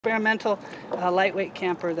Experimental, lightweight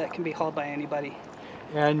camper that can be hauled by anybody.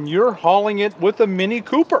 And you're hauling it with a Mini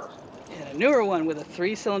Cooper. And a newer one with a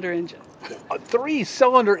 3-cylinder engine. A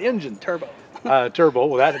 3-cylinder engine. Turbo. Turbo,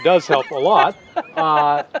 well that does help a lot.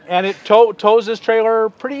 And it tows this trailer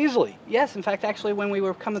pretty easily. Yes, in fact, actually when we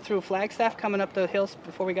were coming through Flagstaff, coming up the hills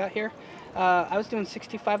before we got here, I was doing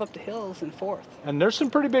 65 up the hills in 4th. And there's some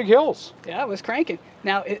pretty big hills. Yeah, it was cranking.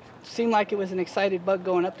 Now, it seemed like it was an excited bug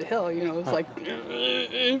going up the hill, you know, it was like,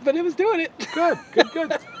 but it was doing it. Good, good,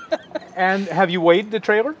 good. And have you weighed the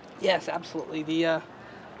trailer? Yes, absolutely.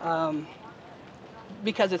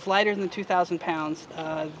 Because it's lighter than 2,000 pounds,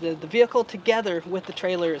 the vehicle together with the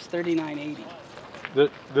trailer is 3,980.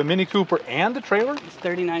 The Mini Cooper and the trailer? It's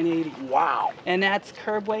 3,980. Wow. And that's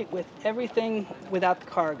curb weight with everything without the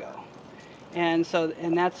cargo. And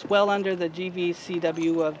that's well under the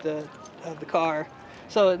GVCW of the car.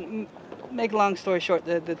 So make a long story short,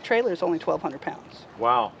 the trailer is only 1,200 pounds.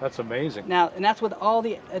 Wow, that's amazing. Now, and that's with all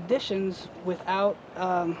the additions without,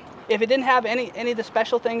 if it didn't have any of the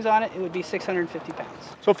special things on it, it would be 650 pounds.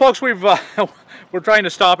 So folks, we're trying to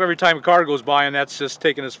stop every time a car goes by, and that's just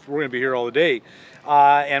taking us, we're going to be here all the day.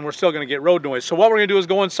 And we're still going to get road noise. So what we're going to do is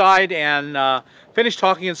go inside and finish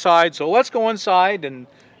talking inside. So let's go inside and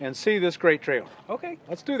see this great trailer. Okay.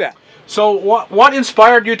 Let's do that. So what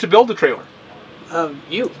inspired you to build the trailer?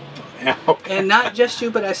 You. Yeah, okay. And not just you,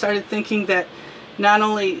 but I started thinking that not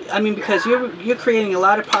only, I mean, because you're creating a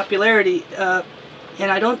lot of popularity,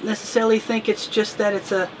 and I don't necessarily think it's just that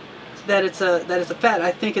it's a fad.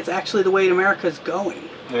 I think it's actually the way America's going.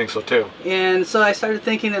 I think so too. And so I started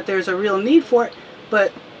thinking that there's a real need for it,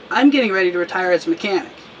 but I'm getting ready to retire as a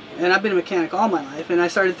mechanic, and I've been a mechanic all my life, and I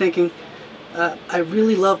started thinking, I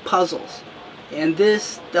really love puzzles, and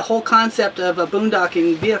the whole concept of a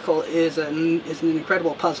boondocking vehicle is an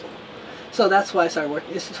incredible puzzle. So that's why I started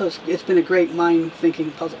working. It's been a great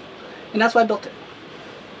mind-thinking puzzle, and that's why I built it.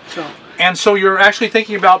 And so you're actually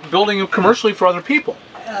thinking about building it commercially for other people.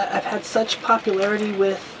 I've had such popularity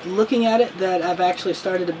with looking at it that I've actually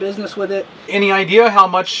started a business with it. Any idea how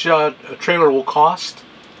much a trailer will cost?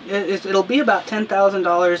 It'll be about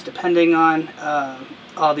 $10,000 depending on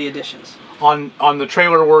all the additions. On the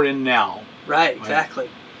trailer we're in now. Right, exactly.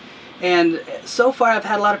 And so far I've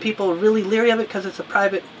had a lot of people really leery of it because it's a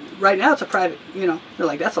private, right now it's a private, you know, they're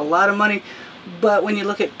like, that's a lot of money. But when you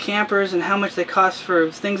look at campers and how much they cost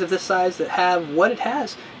for things of this size that have what it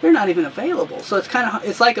has, they're not even available. So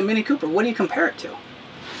it's like a Mini Cooper. What do you compare it to?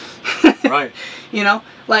 Right. You know,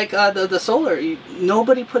 like the solar.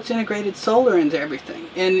 Nobody puts integrated solar into everything.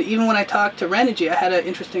 And even when I talked to Renogy, I had an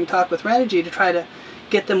interesting talk with Renogy to try to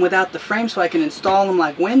get them without the frame so I can install them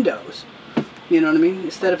like Windows. You know what I mean?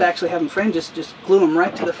 Instead of actually having frame, just glue them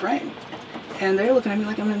right to the frame. And they're looking at me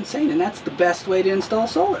like I'm insane. And that's the best way to install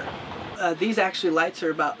solar. These actually lights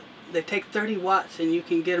are they take 30 watts and you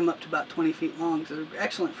can get them up to about 20 feet long. So they're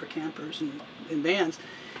excellent for campers and vans.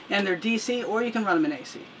 And they're DC or you can run them in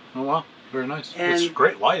AC. Oh wow, very nice. And it's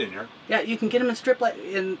great light in here. Yeah, you can get them in strip light.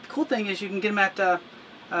 And the cool thing is you can get them at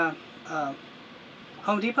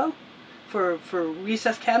Home Depot for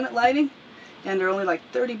recessed cabinet lighting. And they're only like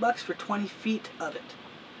 30 bucks for 20 feet of it.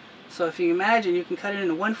 So if you imagine, you can cut it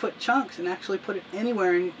into 1-foot chunks and actually put it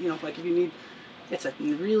anywhere. And you know, like if you need. It's a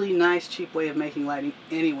really nice, cheap way of making lighting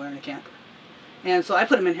anywhere in a camper. And so I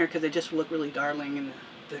put them in here because they just look really darling in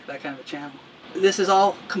that kind of a channel. This is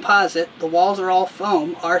all composite. The walls are all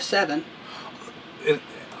foam, R7.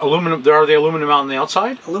 Aluminum, are they aluminum out on the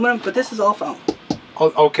outside? Aluminum, but this is all foam.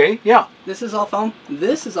 Oh, okay, yeah. This is all foam.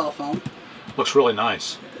 This is all foam. Looks really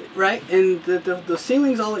nice. Right, and the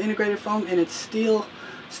ceiling's all integrated foam, and it's steel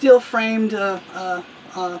framed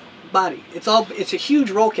body. It's a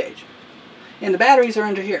huge roll cage. And the batteries are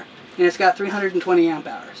under here. And it's got 320 amp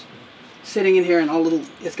hours sitting in here, and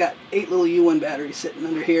it's got 8 little U1 batteries sitting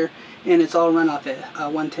under here, and it's all run off at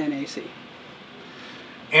 110 AC.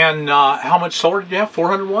 And how much solar did you have?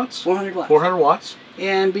 400 watts? 400 watts. 400 watts.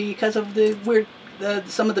 And because of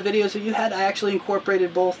some of the videos that you had, I actually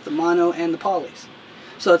incorporated both the mono and the polys.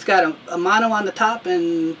 So it's got a mono on the top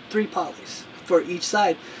and 3 polys for each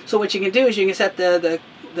side. So what you can do is you can set the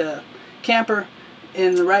camper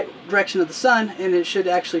in the right direction of the sun, and it should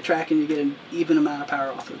actually track, and you get an even amount of power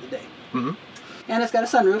all through the day. Mm-hmm. And it's got a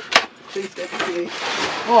sunroof.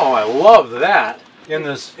 Oh, I love that. In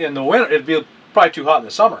the winter, it'd be probably too hot in the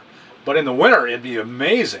summer, but in the winter, it'd be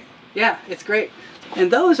amazing. Yeah, it's great. And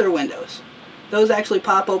those are windows. Those actually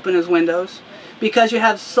pop open as windows. Because you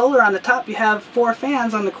have solar on the top, you have 4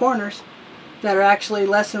 fans on the corners that are actually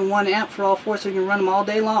less than 1 amp for all 4, so you can run them all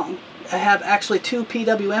day long. I have actually 2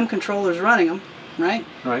 PWM controllers running them. Right?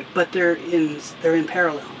 Right. But they're in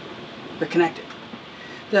parallel. They're connected.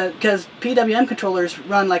 Because PWM controllers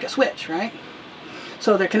run like a switch, right?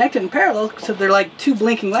 So they're connected in parallel, so they're like two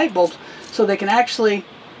blinking light bulbs, so they can actually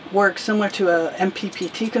work similar to a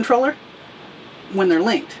MPPT controller when they're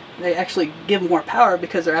linked. They actually give more power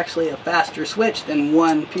because they're actually a faster switch than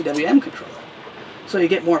one PWM controller. So you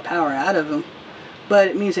get more power out of them, but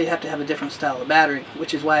it means that you have to have a different style of battery,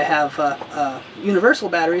 which is why I have universal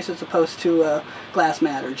batteries as opposed to glass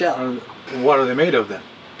mat or gel. What are they made of then?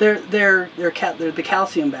 They're the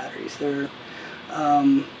calcium batteries. They're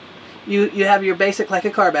you have your basic, like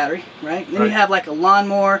a car battery, right? Then you have like a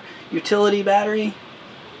lawnmower utility battery.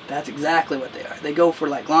 That's exactly what they are. They go for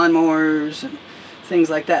like lawnmowers and things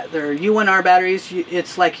like that. They're UNR batteries.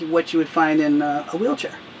 It's like what you would find in a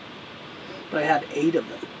wheelchair. But I have 8 of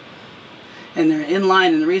them, and they're in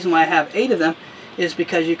line. And the reason why I have 8 of them is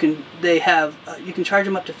because you can charge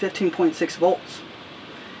them up to 15.6 volts,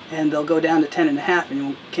 and they'll go down to 10.5,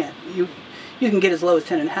 and you can get as low as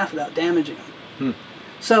 10.5 without damaging them.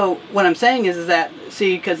 So what I'm saying is that,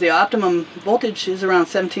 see, because the optimum voltage is around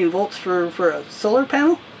 17 volts for a solar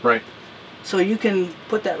panel. Right. So you can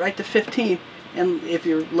put that right to 15, and if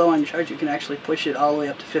you're low on charge, you can actually push it all the way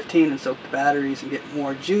up to 15 and soak the batteries and get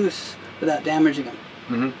more juice without damaging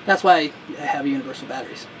them. That's why I have universal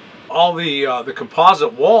batteries. All the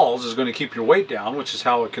composite walls is going to keep your weight down, which is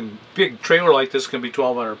how it can, big trailer like this can be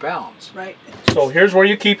 1,200 pounds. Right. So here's where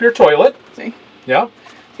you keep your toilet. See? Yeah.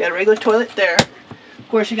 You got a regular toilet there. Of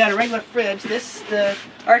course, you got a regular fridge. The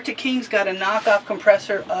Arctic King's got a knockoff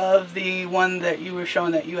compressor of the one that you were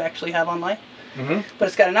showing that you actually have online. But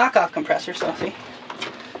it's got a knockoff compressor, so see?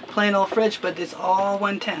 Plain old fridge, but it's all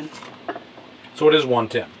 110. So it is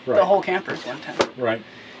 110, right? The whole camper is 110. Right.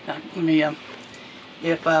 Now, let me,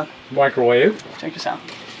 Microwave. check this out.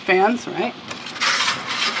 Fans, right?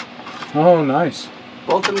 Oh, nice.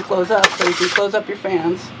 Both of them close up, so you can close up your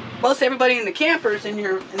fans. Most everybody in the campers, in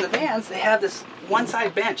the vans, they have this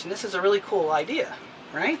one-side bench, and this is a really cool idea,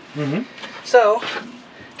 right? So,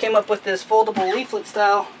 came up with this foldable leaflet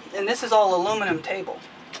style, and this is all aluminum table.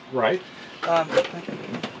 Right. Then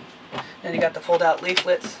you got the fold-out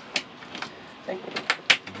leaflets. See?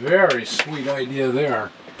 Very sweet idea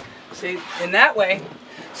there. See, in that way,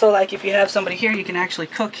 so like if you have somebody here, you can actually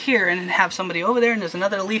cook here and then have somebody over there, and there's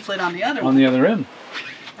another leaflet on the other one. On the other end.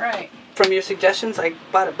 Right. From your suggestions, I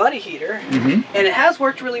bought a buddy heater, and it has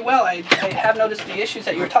worked really well. I have noticed the issues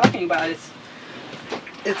that you were talking about.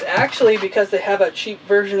 It's actually because they have a cheap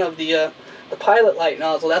version of the pilot light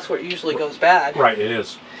nozzle. That's where it usually goes bad. Right, it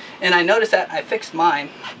is. And I noticed that. I fixed mine.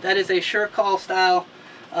 That is a SureCall style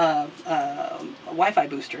Wi-Fi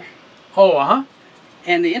booster. Oh,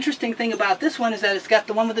 And the interesting thing about this one is that it's got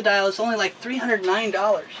the one with the dial. It's only like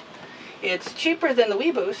 $309. It's cheaper than the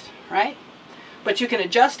WeBoost, right? But you can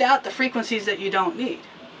adjust out the frequencies that you don't need.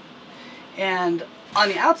 And on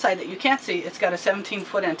the outside that you can't see, it's got a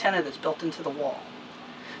 17-foot antenna that's built into the wall.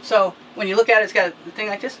 So when you look at it, it's got a thing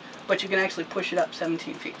like this, but you can actually push it up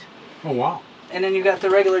 17 feet. Oh, wow. And then you've got the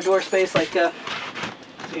regular door space, like, see,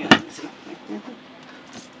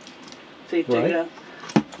 check it out.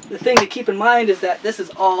 The thing to keep in mind is that this is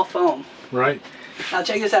all foam. Right. Now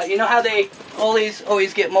check this out. You know how they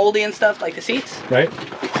always get moldy and stuff, like the seats? Right.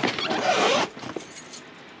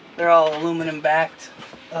 They're all aluminum backed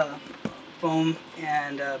foam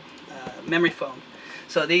and memory foam.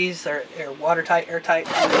 So these are watertight, airtight,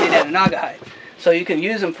 and they're made out of Naugahyde. So you can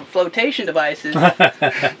use them for flotation devices.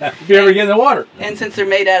 If you ever get in the water. And since they're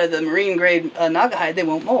made out of the marine grade Naugahyde, they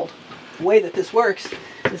won't mold. The way that this works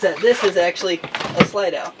is that this is actually a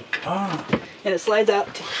slide out. And it slides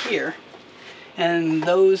out to here. And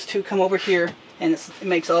those two come over here, and it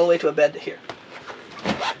makes all the way to a bed to here.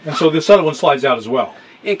 And so this other one slides out as well.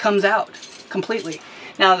 It comes out completely.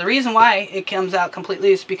 Now the reason why it comes out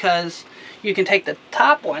completely is because you can take the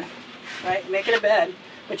top one, right, make it a bed,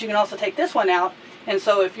 but you can also take this one out, and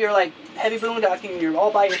so if you're like heavy boondocking and you're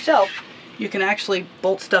all by yourself, you can actually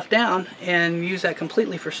bolt stuff down and use that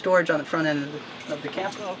completely for storage on the front end of the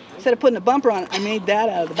camper. Instead of putting a bumper on it, I made that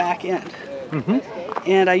out of the back end.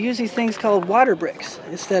 And I use these things called water bricks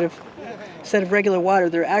instead of regular water.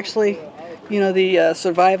 They're actually, you know, the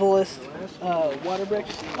survivalist water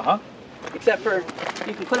bricks. Except for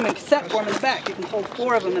you can put them in cassette form in the back. You can hold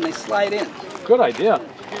 4 of them and they slide in. Good idea.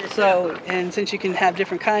 So, and since you can have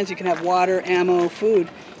different kinds, you can have water, ammo, food.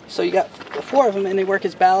 So you got 4 of them, and they work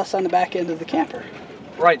as ballast on the back end of the camper.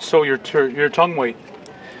 Right. So your tongue weight.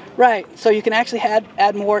 Right. So you can actually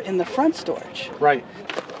add more in the front storage. Right.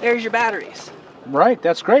 There's your batteries. Right.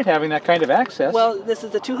 That's great having that kind of access. Well, this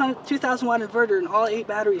is the 2,000 watt inverter, and all 8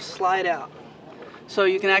 batteries slide out. So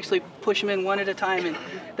you can actually push them in one at a time, and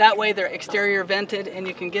that way they're exterior vented, and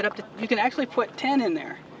you can get up to, you can actually put 10 in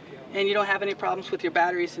there, and you don't have any problems with your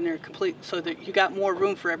batteries, and they're complete, so that you got more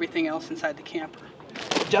room for everything else inside the camper.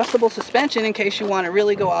 Adjustable suspension in case you want to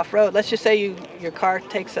really go off-road. Let's just say your car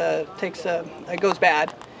it goes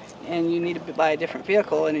bad, and you need to buy a different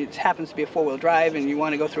vehicle, and it happens to be a 4-wheel drive, and you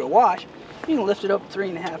want to go through a wash. You can lift it up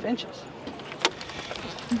 3.5 inches.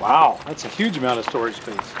 Wow, that's a huge amount of storage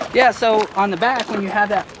space. Yeah, so on the back, when you have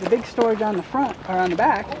the big storage on the front or on the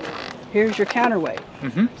back, here's your counterweight.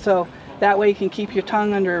 So that way you can keep your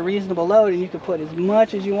tongue under a reasonable load, and you can put as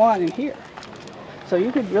much as you want in here. So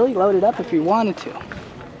you could really load it up if you wanted to.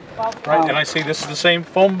 Right, and I see this is the same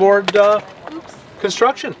foam board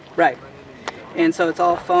construction. Right, and so it's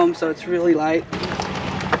all foam, so it's really light.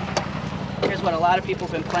 Here's what a lot of people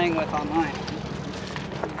have been playing with online.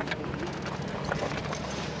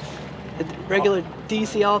 The regular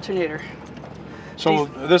DC alternator. So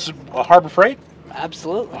this is a Harbor Freight?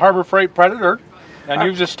 Absolutely. Harbor Freight Predator, and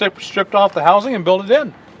you've just stripped off the housing and built it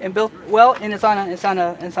in. And built well, and it's on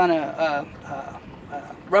a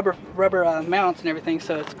rubber mounts and everything,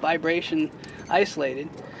 so it's vibration isolated.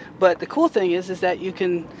 But the cool thing is that you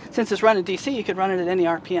can, since it's running DC, you can run it at any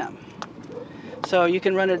RPM. So you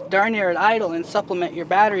can run it darn near at idle and supplement your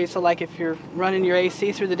battery. So like if you're running your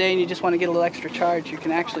AC through the day and you just want to get a little extra charge, you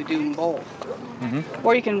can actually do them both.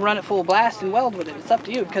 Or you can run it full blast and weld with it. It's up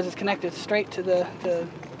to you because it's connected straight to the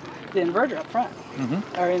inverter up front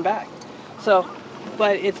or in back. So,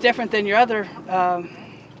 but it's different than your other. I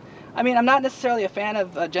mean, I'm not necessarily a fan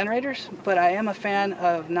of generators, but I am a fan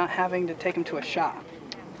of not having to take them to a shop.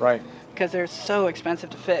 Right. Because they're so expensive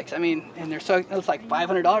to fix. I mean, and it's like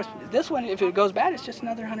 $500. This one, if it goes bad, it's just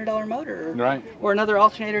another $100 motor, or another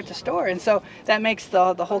alternator to store, and so that makes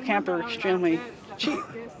the whole camper extremely cheap.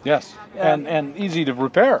 Yes, and easy to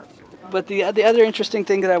repair. But the other interesting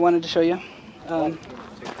thing that I wanted to show you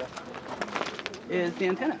is the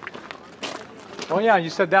antenna. Oh yeah, you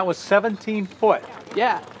said that was 17 foot.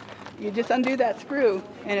 Yeah, you just undo that screw,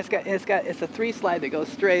 and it's a 3-slide that goes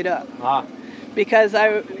straight up. Because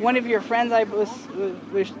one of your friends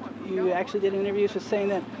you actually did interviews with saying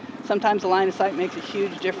that sometimes the line of sight makes a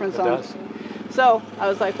huge difference on it. So I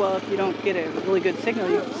was like, well, if you don't get a really good signal,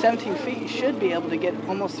 17 feet, you should be able to get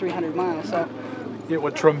almost 300 miles. So it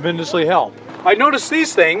would tremendously help. I noticed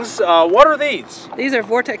these things. What are these? These are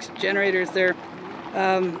vortex generators. They're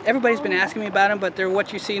everybody's been asking me about them, but they're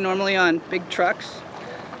what you see normally on big trucks.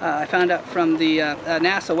 I found out from the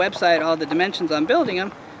NASA website all the dimensions on building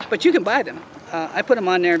them, but you can buy them. I put them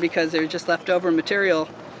on there because they're just leftover material.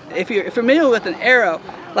 If you're familiar with an arrow,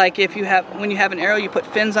 like when you have an arrow, you put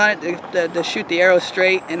fins on it to shoot the arrow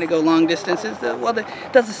straight and to go long distances. Well, it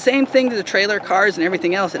does the same thing to the trailer, cars, and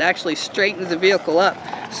everything else. It actually straightens the vehicle up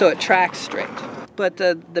so it tracks straight. But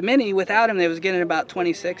the Mini, without him, they was getting about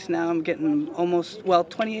 26. Now I'm getting almost, well,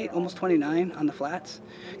 28, almost 29 on the flats.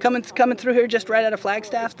 Coming through here just right out of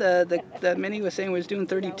Flagstaff, the Mini was saying it was doing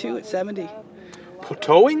 32 at 70.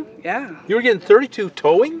 Towing? Yeah. You were getting 32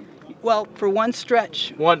 towing? Well, for one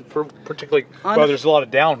stretch. One for particularly. Well, there's a lot of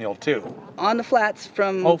downhill too. On the flats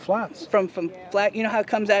from. Oh, flats. From flat. You know how it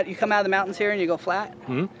comes out? You come out of the mountains here and you go flat.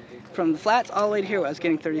 From the flats all the way to here, I was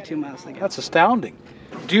getting 32 miles a gallon. That's astounding.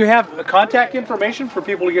 Do you have contact information for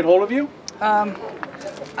people to get hold of you?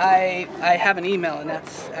 I have an email, and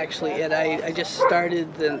that's actually it. I just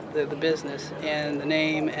started the business, and the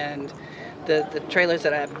name and the trailers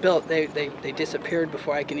that I have built, they disappeared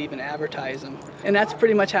before I can even advertise them. And that's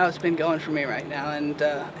pretty much how it's been going for me right now, and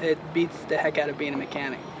it beats the heck out of being a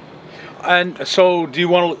mechanic. And so do you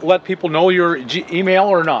want to let people know your email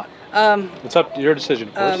or not? It's up to your decision,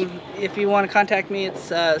 of course. If you want to contact me, it's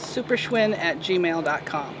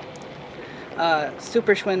superschwinn@gmail.com.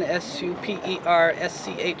 Superschwinn,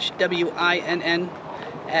 SUPERSCHWINN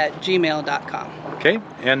 @gmail.com. Okay,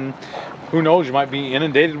 and who knows, you might be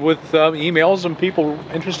inundated with emails and people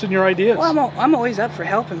interested in your ideas. Well, I'm always up for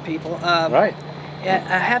helping people. Right. Yeah,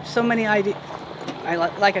 I have so many ideas.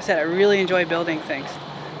 Like I said, I really enjoy building things.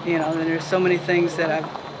 You know, and there's so many things that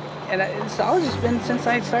it's all just been since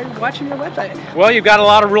I started watching your website. Well, you've got a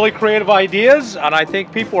lot of really creative ideas, and I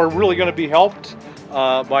think people are really going to be helped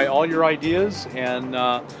by all your ideas. And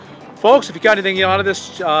folks, if you got anything out of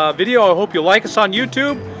this video, I hope you like us on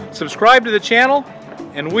YouTube, subscribe to the channel,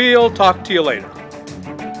 and we'll talk to you later.